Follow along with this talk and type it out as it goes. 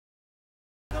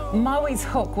Maui's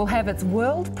Hook will have its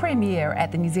world premiere at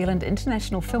the New Zealand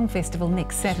International Film Festival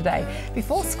next Saturday,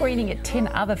 before screening at 10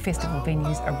 other festival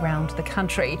venues around the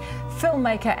country.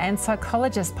 Filmmaker and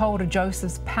psychologist Paula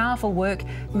Joseph's powerful work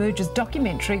merges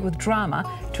documentary with drama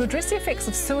to address the effects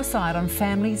of suicide on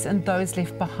families and those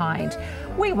left behind.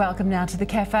 We welcome now to the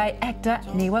cafe actor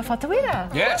Niwa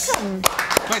Whatuira. Yes. Welcome.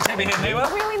 Great to have you here,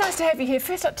 Niwa. Really nice to have you here.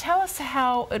 First up, tell us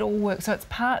how it all works. So it's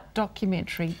part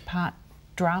documentary, part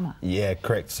drama. Yeah,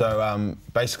 correct. So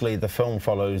basically the film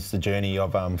follows the journey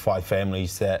of 5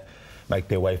 families that make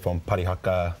their way from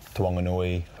Parihaka to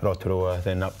Wanganui, Rotorua,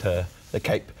 then up to the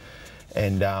Cape.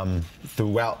 And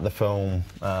throughout the film,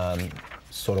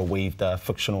 sort of weaved a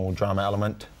fictional drama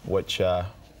element, which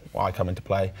I come into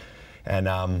play.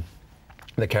 And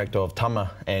the character of Tama,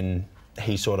 and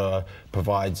he sort of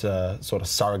provides a sort of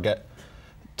surrogate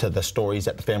to the stories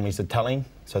that the families are telling,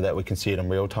 so that we can see it in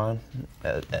real time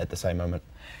at the same moment.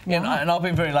 Yeah, and I've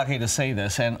been very lucky to see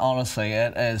this, and honestly,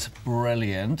 it is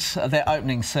brilliant. That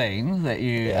opening scene that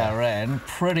you are in,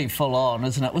 pretty full on,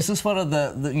 isn't it? Was this one of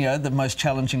the most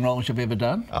challenging roles you've ever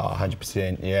done? Oh,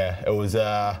 100%. Yeah, it was.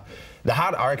 I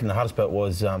reckon the hardest bit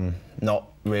was not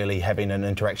really having an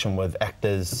interaction with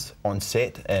actors on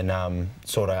set and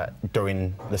sort of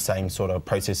doing the same sort of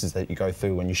processes that you go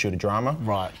through when you shoot a drama.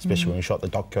 Right. Especially when you shot the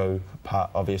doco part,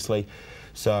 obviously.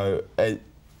 So it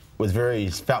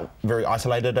felt very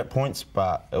isolated at points,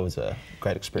 but it was a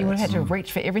great experience. You would have had to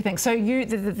reach for everything. So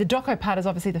the doco part is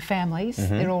obviously the families,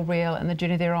 they're all real and the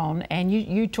journey they're on, and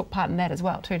you took part in that as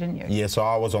well too, didn't you? Yeah, so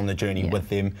I was on the journey with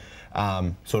them,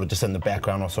 sort of just in the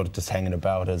background, or sort of just hanging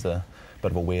about as a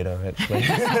bit of a weirdo, actually.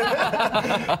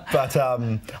 But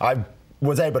I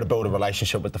was able to build a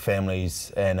relationship with the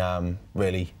families and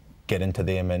really get into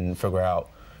them and figure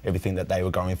out everything that they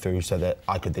were going through, so that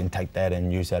I could then take that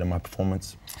and use that in my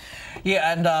performance.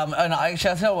 Yeah, and actually,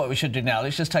 I'll tell you what we should do now.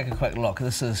 Let's just take a quick look.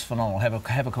 This is phenomenal.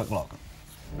 Have a quick look.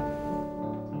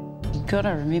 You gotta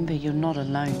remember, you're not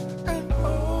alone.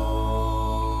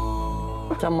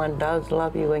 Someone does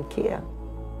love you and care.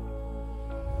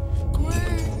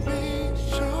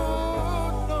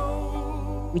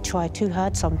 We try too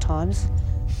hard sometimes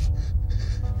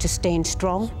to stand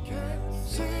strong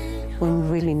when we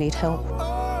really need help.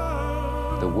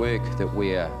 The work that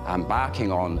we're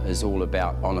embarking on is all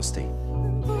about honesty.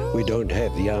 We don't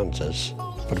have the answers,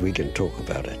 but we can talk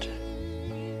about it.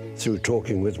 Through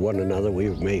talking with one another, we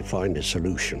may find a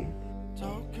solution.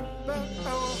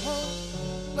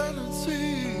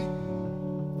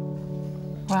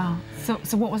 Wow. So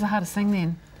what was the hardest thing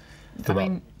then?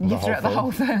 Throughout the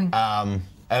whole thing.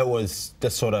 It was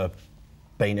just sort of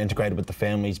being integrated with the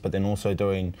families, but then also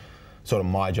doing sort of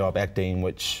my job, acting,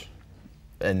 which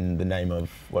in the name of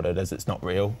what it is, it's not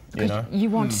real, you know? You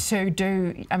want to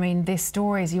do, I mean, their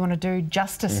stories, you want to do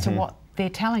justice to what they're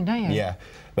telling, don't you? Yeah,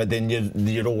 but then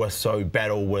you'd always so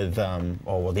battle with, oh,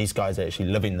 well, these guys are actually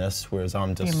living this, whereas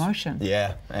I'm just... The emotion.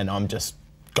 Yeah, and I'm just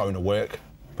going to work,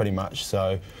 pretty much,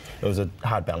 so it was a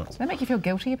hard balance. Does that make you feel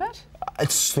guilty a bit?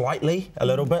 It's slightly, a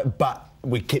little bit, but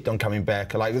we kept on coming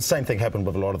back. Like, the same thing happened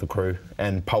with a lot of the crew,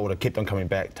 and Paula kept on coming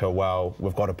back to, well,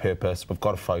 we've got a purpose, we've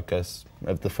got a focus.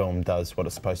 If the film does what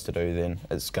it's supposed to do, then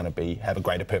it's going to have a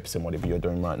greater purpose than whatever you're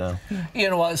doing right now.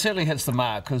 You know, well, it certainly hits the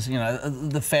mark, because, you know,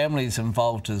 the family's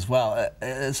involved as well.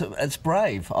 It's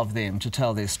brave of them to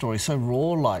tell their story so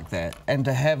raw like that, and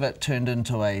to have it turned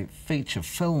into a feature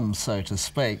film, so to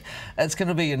speak. It's going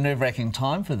to be a nerve-wracking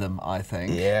time for them, I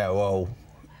think. Yeah, well,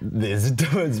 there's a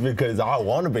difference, because I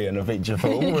want to be in a feature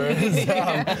film, whereas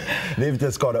they've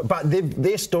just got it. But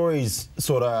their stories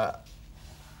sort of,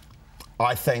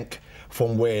 I think,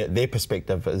 from where their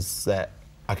perspective is that,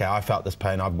 okay, I felt this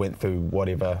pain, I went through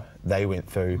whatever they went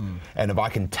through, and if I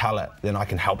can tell it, then I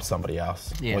can help somebody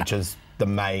else, which is the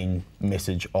main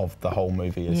message of the whole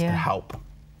movie, is to help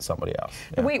somebody else.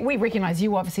 Yeah. We recognise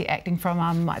you obviously acting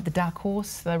from like the Dark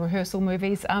Horse, the rehearsal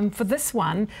movies. For this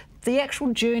one, the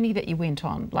actual journey that you went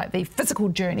on, like the physical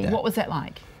journey, what was that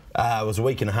like? It was a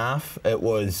week and a half. It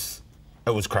was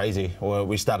crazy. Well,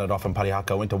 we started off in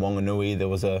Parihaka, went to Wanganui. There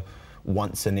was a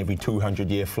once in every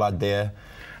 200-year flood there,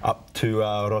 up to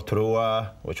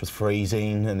Rotorua, which was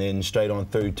freezing, and then straight on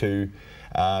through to Te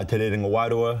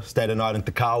Whatuira, stayed a night in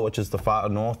Te Kao, which is the far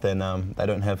north, and they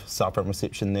don't have cell phone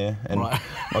reception there. And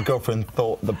my girlfriend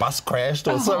thought the bus crashed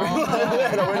or something like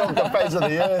that. I went off the face of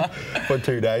the earth for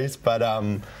 2 days, but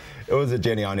it was a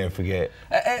journey I'll never forget.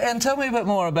 And tell me a bit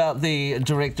more about the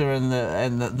director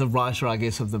and the writer, I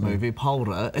guess, of the movie,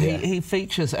 Paula. He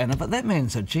features in it, but that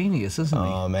man's a genius, isn't he?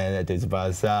 Oh man, that dude's a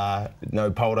buzz.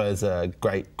 No, Paula is a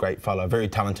great fellow, very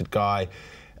talented guy.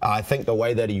 I think the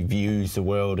way that he views the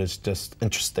world is just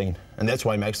interesting, and that's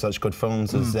why he makes such good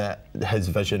films. Is that his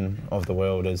vision of the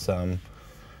world is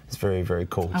very, very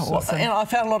cool. Oh, awesome. And I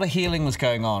found a lot of healing was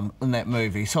going on in that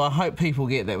movie, so I hope people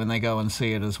get that when they go and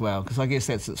see it as well, because I guess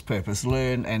that's its purpose: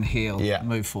 learn and heal,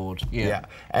 move forward. Yeah,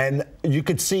 and you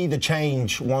could see the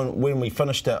change when we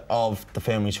finished it of the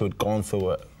families who had gone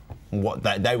through it, what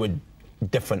they were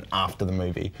different after the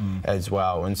movie as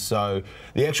well, and so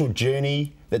the actual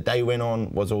journey that they went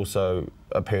on was also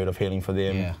a period of healing for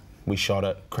them. Yeah. We shot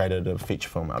it, created a feature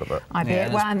film out of it. I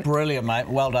bet. Yeah, it's brilliant, mate.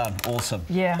 Well done. Awesome.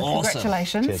 Yeah, awesome.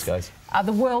 Congratulations. Cheers, guys.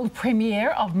 The world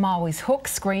premiere of Maui's Hook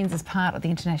screens as part of the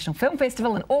International Film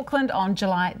Festival in Auckland on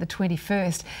July the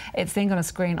 21st. It's then going to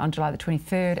screen on July the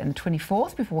 23rd and the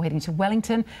 24th before heading to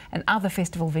Wellington and other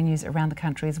festival venues around the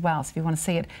country as well. So if you want to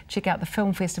see it, check out the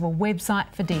Film Festival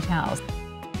website for details.